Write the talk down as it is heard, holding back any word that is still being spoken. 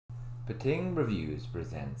Pating Reviews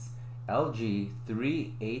presents LG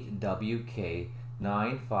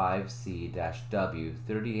 38WK95C-W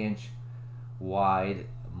 30-inch wide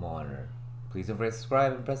monitor. Please don't forget to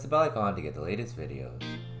subscribe and press the bell icon to get the latest videos.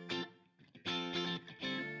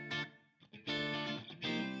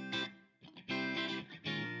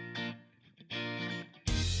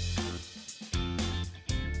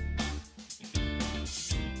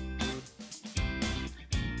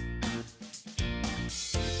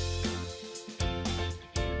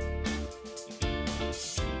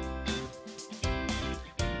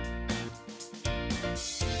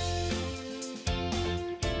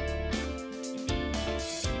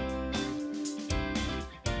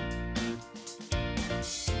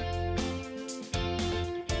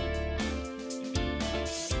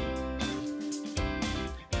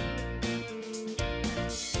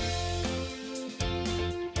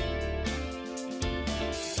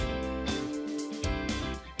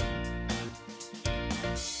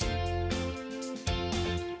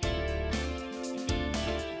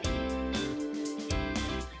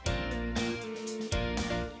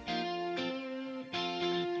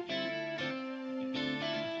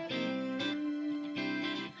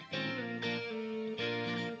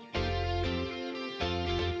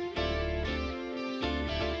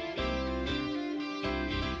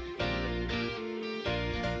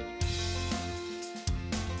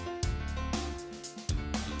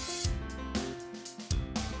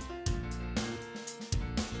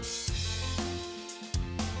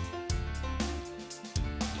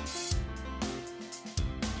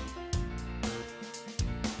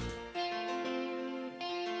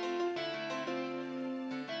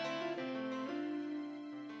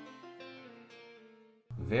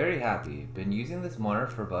 Very happy. Been using this monitor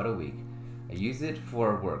for about a week. I use it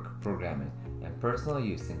for work, programming, and personal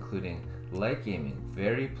use, including light gaming.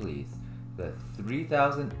 Very pleased. The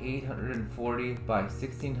 3840 by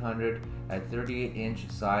 1600 at 38-inch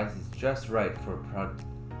size is just right for a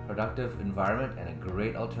productive environment and a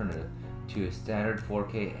great alternative to a standard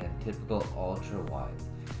 4K and typical ultra-wide.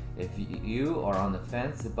 If you are on the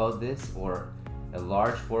fence about this or a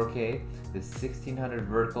large 4K, the 1600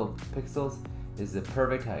 vertical pixels is the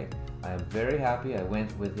perfect height. I am very happy I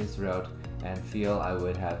went with this route and feel I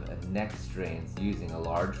would have a neck strains using a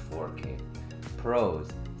large 4K. Pros: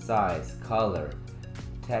 size, color,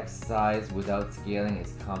 text size without scaling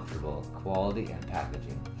is comfortable, quality and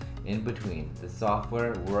packaging. In between, the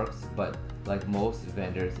software works but like most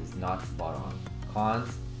vendors is not spot on.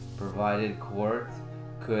 Cons: provided cords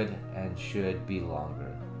could and should be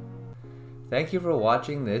longer. Thank you for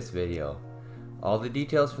watching this video. All the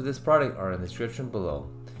details for this product are in the description below.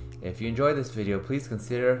 If you enjoyed this video, please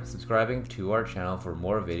consider subscribing to our channel for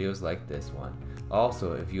more videos like this one.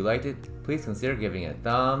 Also, if you liked it, please consider giving it a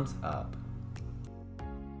thumbs up.